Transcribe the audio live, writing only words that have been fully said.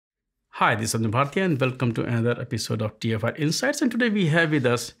Hi, this is Abdul Bhartia and welcome to another episode of TFR Insights. And today we have with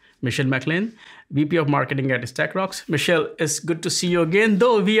us Michelle McLean, VP of Marketing at StackRox. Michelle, it's good to see you again,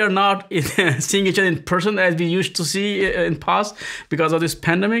 though we are not seeing each other in person as we used to see in past because of this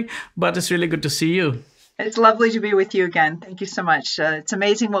pandemic, but it's really good to see you. It's lovely to be with you again. Thank you so much. It's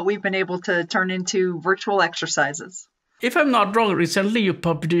amazing what we've been able to turn into virtual exercises. If I'm not wrong, recently you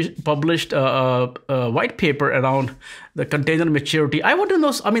published a white paper around the container maturity. I want to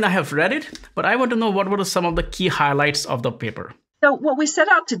know, I have read it, but I want to know what were some of the key highlights of the paper. So what we set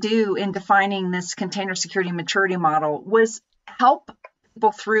out to do in defining this container security maturity model was help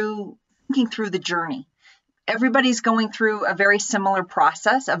people thinking through the journey. Everybody's going through a very similar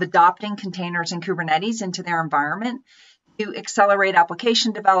process of adopting containers and Kubernetes into their environment to accelerate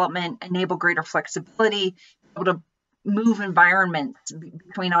application development, enable greater flexibility, able to move environments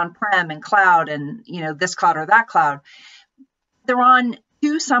between on-prem and cloud and, this cloud or that cloud. They're on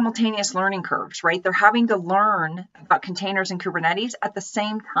two simultaneous learning curves, right? They're having to learn about containers and Kubernetes at the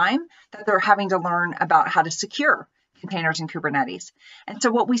same time that they're having to learn about how to secure containers and Kubernetes. And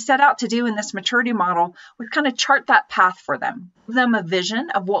so what we set out to do in this maturity model was kind of chart that path for them, give them a vision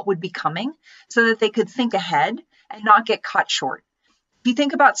of what would be coming so that they could think ahead and not get caught short. If you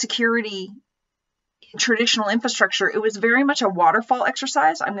think about security in traditional infrastructure, it was very much a waterfall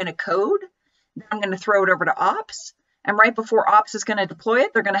exercise. I'm going to code, then I'm going to throw it over to ops, and right before ops is going to deploy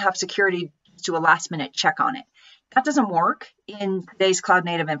it, they're going to have security do a last minute check on it. That doesn't work in today's cloud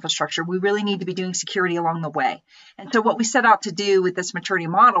native infrastructure. We really need to be doing security along the way. And so what we set out to do with this maturity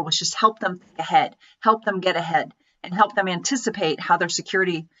model was just help them think ahead, help them get ahead, and help them anticipate how their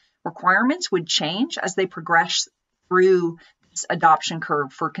security requirements would change as they progress through this adoption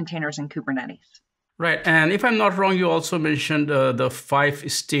curve for containers and Kubernetes. Right. And if I'm not wrong, you also mentioned the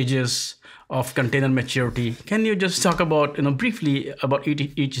 5 stages of container maturity. Can you just talk about, briefly about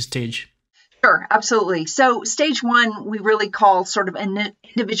each stage? Sure, absolutely. So stage 1, we really call sort of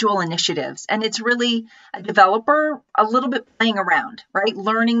individual initiatives. And it's really a developer a little bit playing around, right?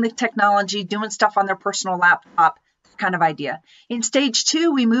 Learning the technology, doing stuff on their personal laptop, kind of idea. In stage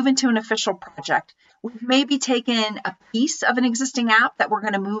 2, we move into an official project. We've maybe taken a piece of an existing app that we're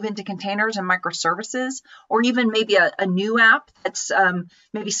going to move into containers and microservices, or even maybe a new app that's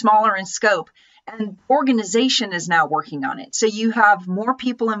maybe smaller in scope. And organization is now working on it. So you have more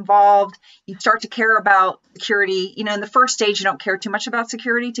people involved. You start to care about security. In the first stage, you don't care too much about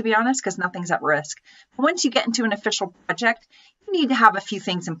security, to be honest, because nothing's at risk. But once you get into an official project, you need to have a few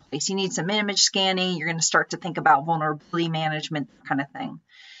things in place. You need some image scanning. You're going to start to think about vulnerability management, kind of thing.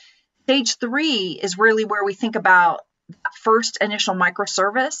 Stage 3 is really where we think about that first initial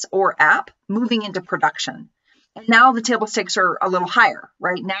microservice or app moving into production. And now the table stakes are a little higher,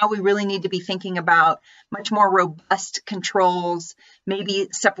 right? Now we really need to be thinking about much more robust controls, maybe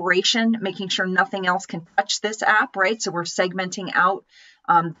separation, making sure nothing else can touch this app, right? So we're segmenting out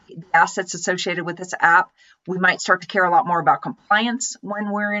the assets associated with this app. We might start to care a lot more about compliance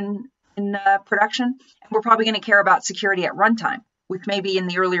when we're in production. And we're probably going to care about security at runtime, which maybe in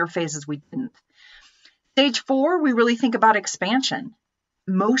the earlier phases we didn't. Stage 4, we really think about expansion.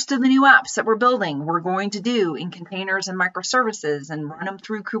 Most of the new apps that we're building, we're going to do in containers and microservices and run them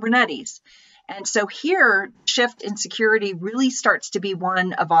through Kubernetes. And so here, shift in security really starts to be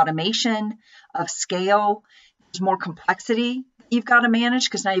one of automation, of scale. There's more complexity you've got to manage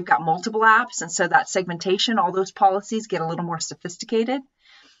because now you've got multiple apps. And so that segmentation, all those policies get a little more sophisticated.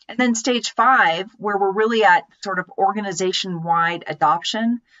 And then stage 5, where we're really at sort of organization-wide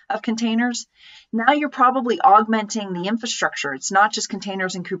adoption of containers. Now you're probably augmenting the infrastructure. It's not just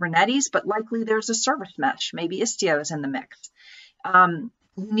containers and Kubernetes, but likely there's a service mesh. Maybe Istio is in the mix.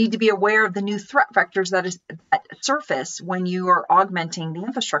 You need to be aware of the new threat vectors that surface when you are augmenting the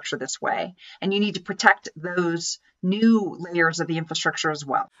infrastructure this way. And you need to protect those new layers of the infrastructure as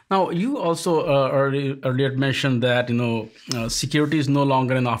well. Now, you also earlier mentioned that security is no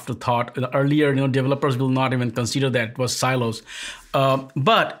longer an afterthought. Earlier, developers will not even consider that it was silos.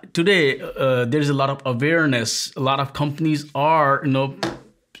 But today, there is a lot of awareness. A lot of companies are,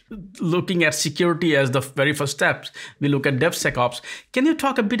 looking at security as the very first steps. We look at DevSecOps. Can you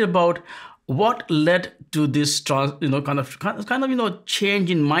talk a bit about what led to this, change in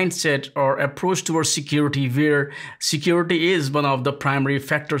mindset or approach towards security, where security is one of the primary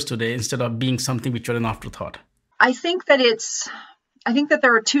factors today instead of being something which are an afterthought? I think that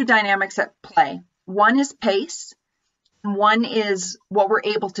there are two dynamics at play. One is pace, and one is what we're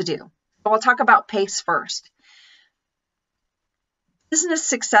able to do. So I'll talk about pace first. Business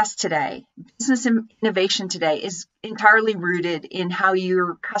success today, business innovation today is entirely rooted in how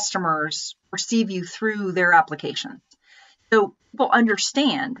your customers perceive you through their applications. So people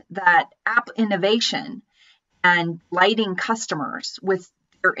understand that app innovation and delighting customers with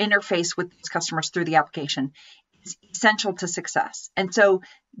their interface with those customers through the application is essential to success. And so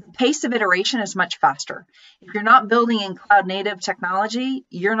the pace of iteration is much faster. If you're not building in cloud native technology,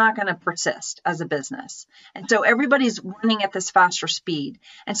 you're not going to persist as a business. And so everybody's running at this faster speed.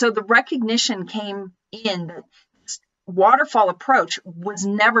 And so the recognition came in that this waterfall approach was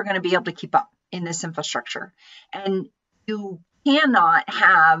never going to be able to keep up in this infrastructure. And you cannot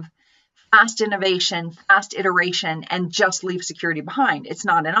have fast innovation, fast iteration, and just leave security behind. It's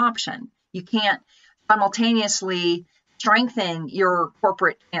not an option. You can't simultaneously strengthen your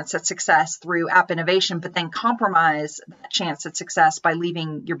corporate chance at success through app innovation, but then compromise that chance at success by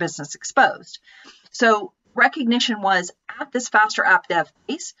leaving your business exposed. So recognition was, at this faster app dev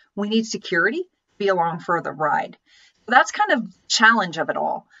pace, we need security to be along for the ride. So that's kind of the challenge of it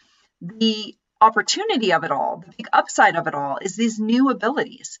all. The opportunity of it all, the big upside of it all, is these new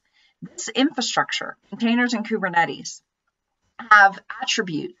abilities. This infrastructure, containers and Kubernetes, have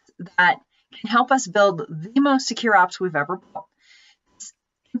attributes that can help us build the most secure apps we've ever built. This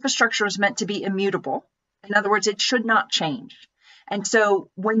infrastructure is meant to be immutable. In other words, it should not change. And so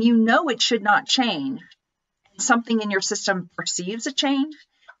when you know it should not change, and something in your system perceives a change,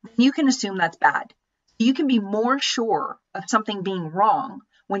 then you can assume that's bad. You can be more sure of something being wrong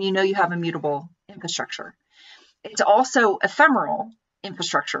when you know you have immutable infrastructure. It's also ephemeral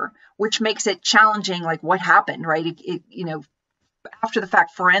infrastructure, which makes it challenging, like what happened, right? After the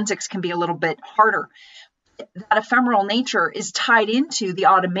fact, forensics can be a little bit harder. That ephemeral nature is tied into the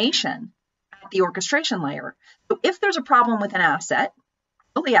automation at the orchestration layer. So if there's a problem with an asset,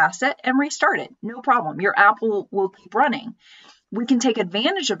 kill the asset and restart it. No problem. Your app will keep running. We can take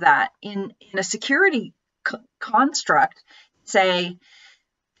advantage of that in a security construct. Say,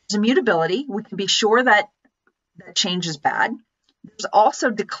 there's immutability. We can be sure that change is bad. There's also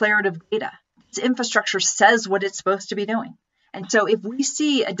declarative data. This infrastructure says what it's supposed to be doing. And so if we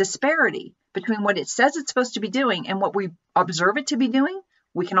see a disparity between what it says it's supposed to be doing and what we observe it to be doing,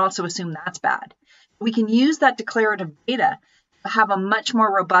 we can also assume that's bad. We can use that declarative data to have a much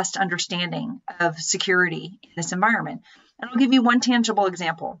more robust understanding of security in this environment. And I'll give you one tangible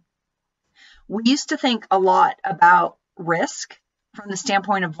example. We used to think a lot about risk from the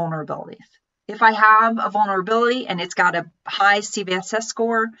standpoint of vulnerabilities. If I have a vulnerability and it's got a high CVSS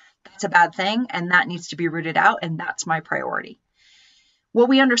score, that's a bad thing, and that needs to be rooted out, and that's my priority. What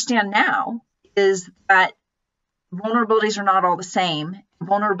we understand now is that vulnerabilities are not all the same.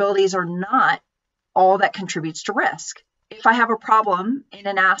 Vulnerabilities are not all that contributes to risk. If I have a problem in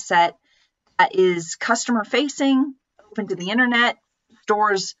an asset that is customer-facing, open to the internet,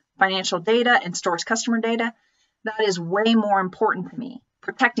 stores financial data, and stores customer data, that is way more important to me.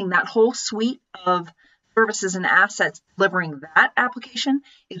 Protecting that whole suite of services and assets delivering that application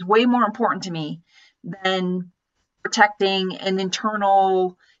is way more important to me than protecting an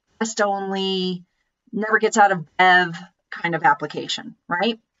internal, test-only, never gets out of dev kind of application,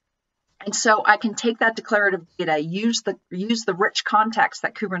 right? And so I can take that declarative data, use the rich context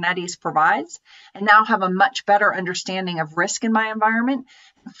that Kubernetes provides, and now have a much better understanding of risk in my environment,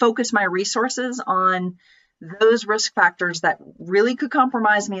 and focus my resources on those risk factors that really could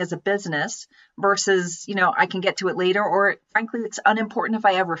compromise me as a business versus, I can get to it later, or frankly, it's unimportant if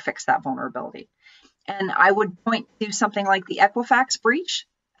I ever fix that vulnerability. And I would point to something like the Equifax breach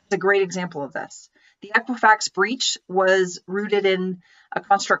as a great example of this. The Equifax breach was rooted in a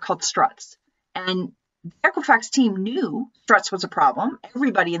construct called struts. And the Equifax team knew struts was a problem.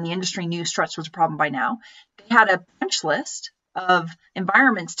 Everybody in the industry knew struts was a problem by now. They had a punch list of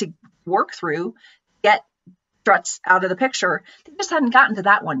environments to work through, get struts out of the picture. They just hadn't gotten to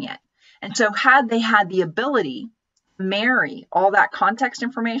that one yet. And so had they had the ability to marry all that context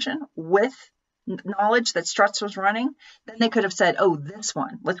information with knowledge that struts was running, then they could have said, oh, this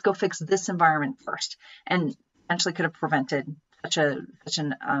one, let's go fix this environment first, and potentially could have prevented such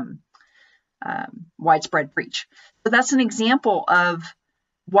an widespread breach. So that's an example of,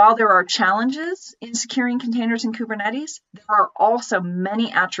 while there are challenges in securing containers in Kubernetes, there are also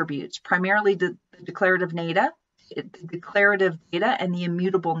many attributes, primarily the declarative data and the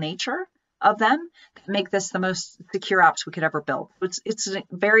immutable nature of them, that make this the most secure apps we could ever build. It's a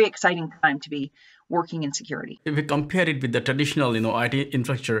very exciting time to be working in security. If we compare it with the traditional, IT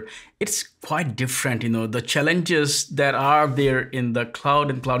infrastructure, it's quite different. The challenges that are there in the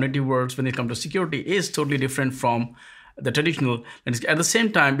cloud and cloud native worlds when it comes to security is totally different from the traditional landscape. At the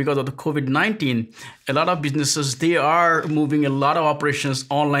same time, because of the COVID-19, a lot of businesses, they are moving a lot of operations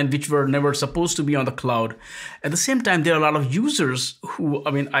online, which were never supposed to be on the cloud. At the same time, there are a lot of users who,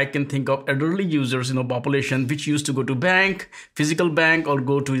 I mean, I can think of elderly users, population, which used to go to bank, physical bank, or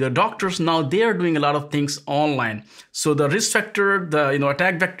go to the doctors. Now they are doing a lot of things online. So the risk factor, the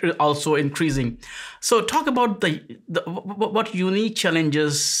attack vector also increasing. So talk about what unique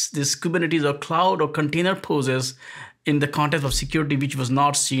challenges this Kubernetes or cloud or container poses in the context of security, which was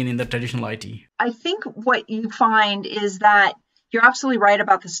not seen in the traditional IT. I think what you find is that you're absolutely right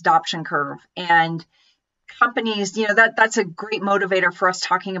about this adoption curve, and companies, that's a great motivator for us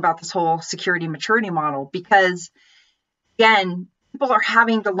talking about this whole security maturity model, because again, people are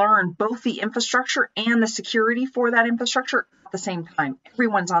having to learn both the infrastructure and the security for that infrastructure at the same time.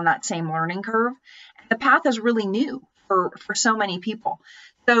 Everyone's on that same learning curve. And the path is really new for so many people.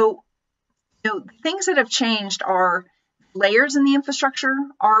 So, things that have changed are layers in the infrastructure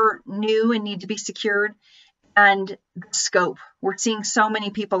are new and need to be secured, and the scope. We're seeing so many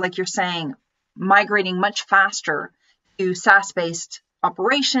people, like you're saying, migrating much faster to SaaS-based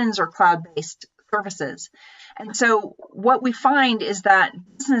operations or cloud-based services. And so what we find is that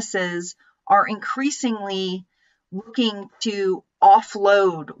businesses are increasingly looking to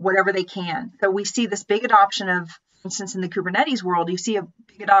offload whatever they can. So we see this big adoption of, for instance, in the Kubernetes world, you see a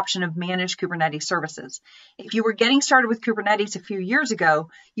big adoption of managed Kubernetes services. If you were getting started with Kubernetes a few years ago,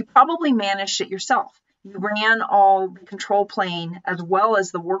 you probably managed it yourself. You ran all the control plane as well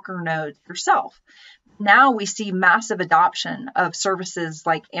as the worker nodes yourself. Now we see massive adoption of services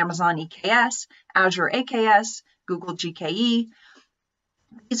like Amazon EKS, Azure AKS, Google GKE.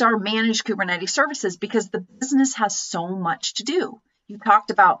 These are managed Kubernetes services because the business has so much to do. You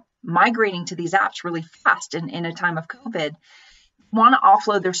talked about migrating to these apps really fast in a time of COVID. Want to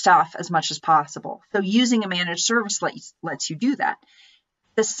offload their stuff as much as possible. So using a managed service lets you do that.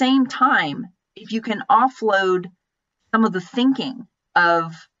 At the same time, if you can offload some of the thinking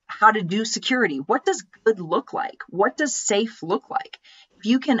of how to do security, what does good look like? What does safe look like? If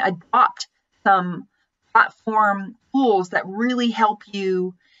you can adopt some platform tools that really help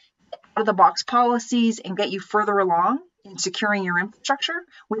you get out of the box policies and get you further along in securing your infrastructure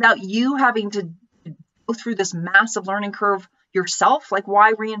without you having to go through this massive learning curve yourself, like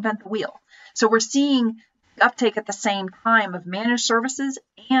why reinvent the wheel? So we're seeing uptake at the same time of managed services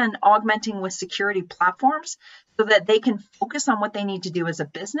and augmenting with security platforms so that they can focus on what they need to do as a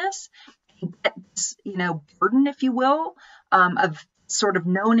business and get this, burden, if you will, of sort of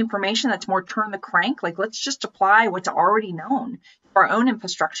known information that's more turn the crank. Like, let's just apply what's already known to our own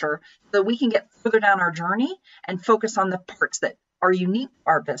infrastructure so that we can get further down our journey and focus on the parts that are unique to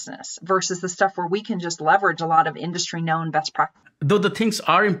our business versus the stuff where we can just leverage a lot of industry known best practices. Though the things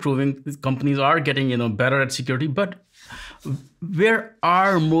are improving, companies are getting better at security, but where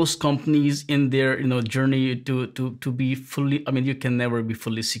are most companies in their journey to be fully? I mean, you can never be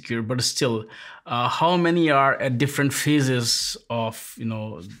fully secure, but still, how many are at different phases of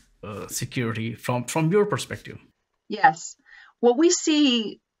security from your perspective? Yes, what we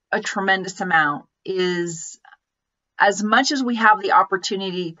see a tremendous amount is, as much as we have the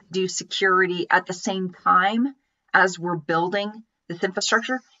opportunity to do security at the same time as we're building this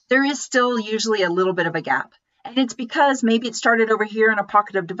infrastructure, there is still usually a little bit of a gap. And it's because maybe it started over here in a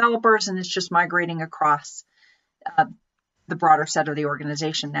pocket of developers and it's just migrating across the broader set of the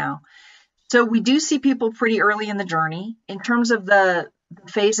organization now. So we do see people pretty early in the journey. In terms of the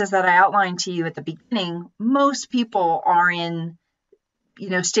phases that I outlined to you at the beginning, most people are in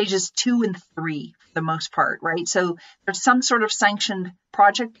stages 2 and 3 for the most part, right? So there's some sort of sanctioned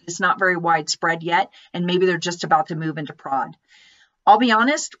project. It's not very widespread yet, and maybe they're just about to move into prod. I'll be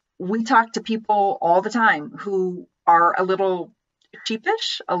honest, we talk to people all the time who are a little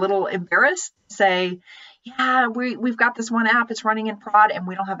sheepish, a little embarrassed, say, yeah, we've got this one app, it's running in prod, and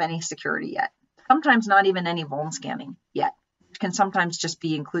we don't have any security yet. Sometimes not even any vuln scanning yet, which can sometimes just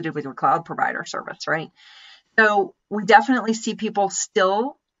be included with your cloud provider service, right? So we definitely see people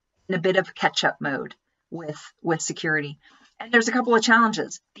still in a bit of catch-up mode with security. And there's a couple of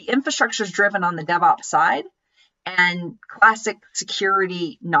challenges. The infrastructure is driven on the DevOps side, and classic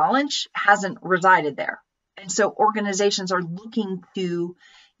security knowledge hasn't resided there. And so organizations are looking to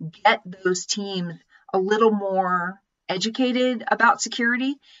get those teams a little more educated about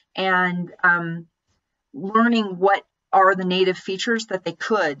security and learning what are the native features that they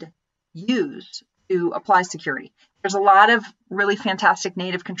could use to apply security. There's a lot of really fantastic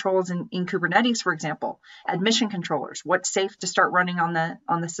native controls in Kubernetes, for example, admission controllers, what's safe to start running on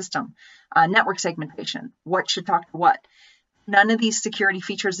the system, network segmentation, what should talk to what. None of these security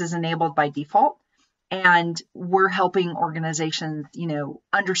features is enabled by default. And we're helping organizations,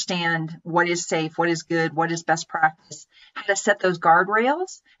 understand what is safe, what is good, what is best practice, how to set those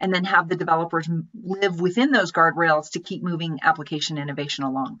guardrails, and then have the developers live within those guardrails to keep moving application innovation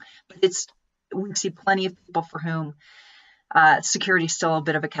along. But we see plenty of people for whom security is still a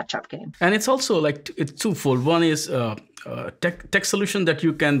bit of a catch-up game. And it's also it's twofold. One is tech solution that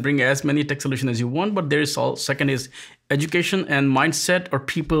you can bring as many tech solutions as you want, but there is second is education and mindset or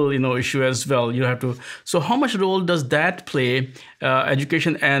people issue as well. You have to. So how much role does that play?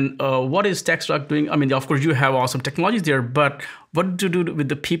 Education and what is StackRox doing? I mean, of course you have awesome technologies there, but what do you do with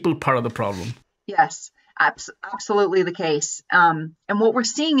the people part of the problem? Yes, absolutely the case. And what we're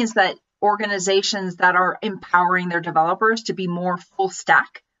seeing is that organizations that are empowering their developers to be more full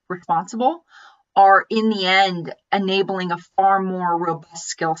stack responsible are in the end enabling a far more robust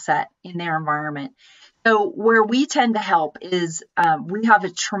skill set in their environment. So where we tend to help is we have a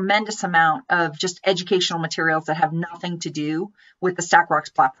tremendous amount of just educational materials that have nothing to do with the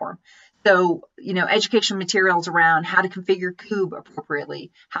StackRox platform. So, education materials around how to configure kube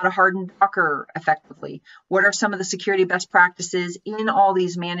appropriately, how to harden Docker effectively, what are some of the security best practices in all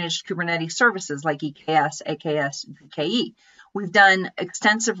these managed Kubernetes services like EKS, AKS, VKE. We've done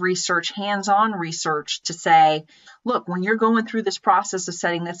extensive research, hands-on research to say, look, when you're going through this process of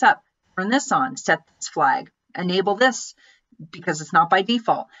setting this up, turn this on, set this flag, enable this, because it's not by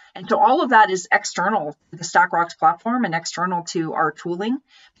default. And so all of that is external to the StackRox platform and external to our tooling.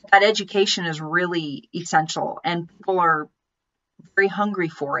 That education is really essential, and people are very hungry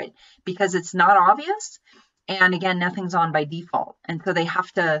for it because it's not obvious. And again, nothing's on by default. And so they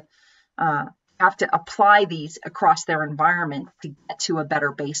have to apply these across their environment to get to a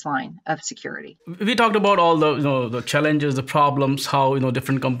better baseline of security. We talked about all the the challenges, the problems, how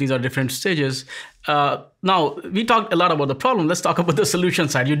different companies are at different stages. Now we talked a lot about the problem. Let's talk about the solution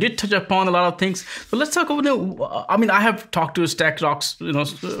side. You did touch upon a lot of things, but let's talk about. I mean, I have talked to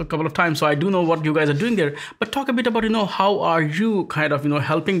StackRox a couple of times, so I do know what you guys are doing there. But talk a bit about how are you kind of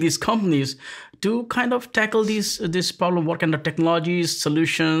helping these companies to kind of tackle this problem? What kind of technologies,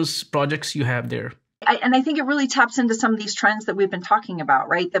 solutions, projects you have there? And I think it really taps into some of these trends that we've been talking about,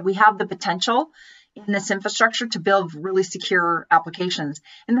 right? That we have the potential in this infrastructure to build really secure applications.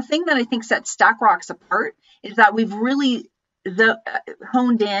 And the thing that I think sets StackRox apart is that we've really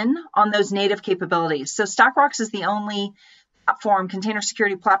honed in on those native capabilities. So StackRox is the only container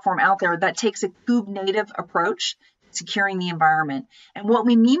security platform out there that takes a kube native approach securing the environment. And what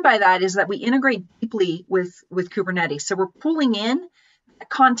we mean by that is that we integrate deeply with Kubernetes. So we're pulling in the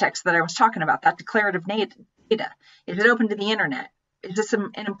context that I was talking about, that declarative data. Is it open to the internet? Is this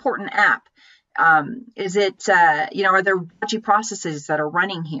an important app? Is it, are there dodgy processes that are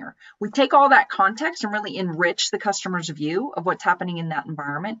running here? We take all that context and really enrich the customer's view of what's happening in that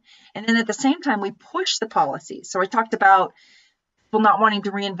environment. And then at the same time, we push the policies. So I talked about people not wanting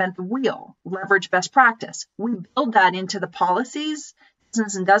to reinvent the wheel, leverage best practice. We build that into the policies,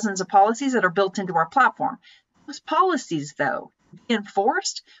 dozens and dozens of policies that are built into our platform. Those policies, though, to be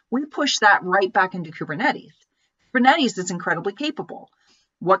enforced, we push that right back into Kubernetes. Kubernetes is incredibly capable.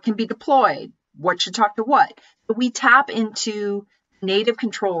 What can be deployed? What should talk to what? But we tap into native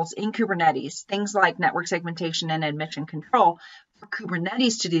controls in Kubernetes, things like network segmentation and admission control, for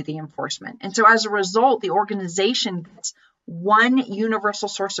Kubernetes to do the enforcement. And so as a result, the organization gets one universal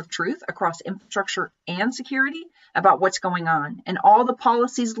source of truth across infrastructure and security about what's going on. And all the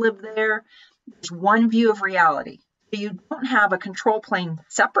policies live there. There's one view of reality. So you don't have a control plane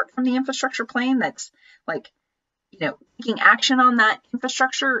separate from the infrastructure plane that's taking action on that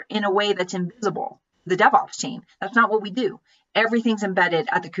infrastructure in a way that's invisible to the DevOps team. That's not what we do. Everything's embedded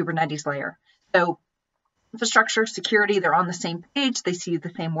at the Kubernetes layer. So infrastructure, security, they're on the same page. They see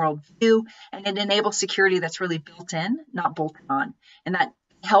the same worldview, and it enables security that's really built in, not bolted on. And that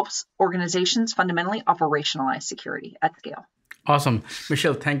helps organizations fundamentally operationalize security at scale. Awesome.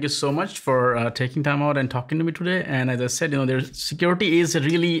 Michelle, thank you so much for taking time out and talking to me today. And as I said, there's security is a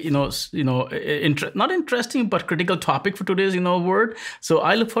really, not interesting, but critical topic for today's, world. So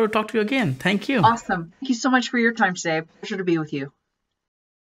I look forward to talk to you again. Thank you. Awesome. Thank you so much for your time today. Pleasure to be with you.